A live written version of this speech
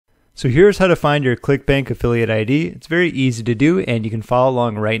So here's how to find your Clickbank affiliate ID. It's very easy to do and you can follow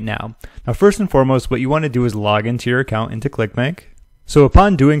along right now. Now first and foremost, what you want to do is log into your account into Clickbank. So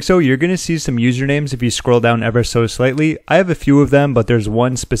upon doing so, you're going to see some usernames if you scroll down ever so slightly. I have a few of them, but there's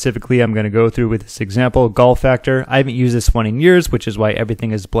one specifically I'm going to go through with this example, Golf Factor. I haven't used this one in years, which is why everything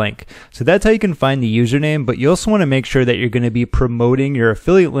is blank. So that's how you can find the username, but you also want to make sure that you're going to be promoting your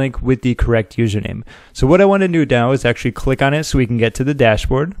affiliate link with the correct username. So what I want to do now is actually click on it so we can get to the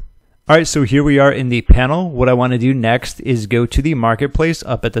dashboard. Alright, so here we are in the panel. What I want to do next is go to the marketplace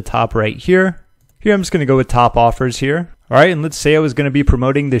up at the top right here. Here I'm just going to go with top offers here. Alright, and let's say I was going to be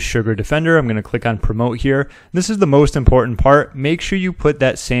promoting this Sugar Defender. I'm going to click on promote here. This is the most important part. Make sure you put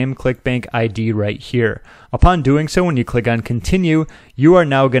that same Clickbank ID right here. Upon doing so, when you click on continue, you are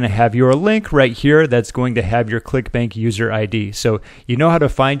now going to have your link right here that's going to have your Clickbank user ID. So you know how to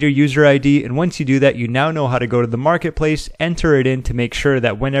find your user ID, and once you do that, you now know how to go to the marketplace, enter it in to make sure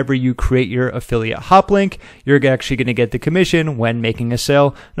that whenever you create your affiliate hop link, you're actually going to get the commission when making a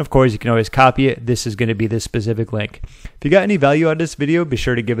sale. And of course, you can always copy it. This is going to be the specific link. If you got any value out of this video, be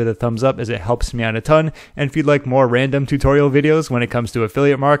sure to give it a thumbs up as it helps me out a ton. And if you'd like more random tutorial videos when it comes to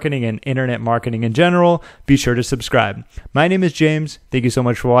affiliate marketing and internet marketing in general, be sure to subscribe. My name is James. Thank you so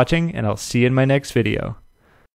much for watching, and I'll see you in my next video.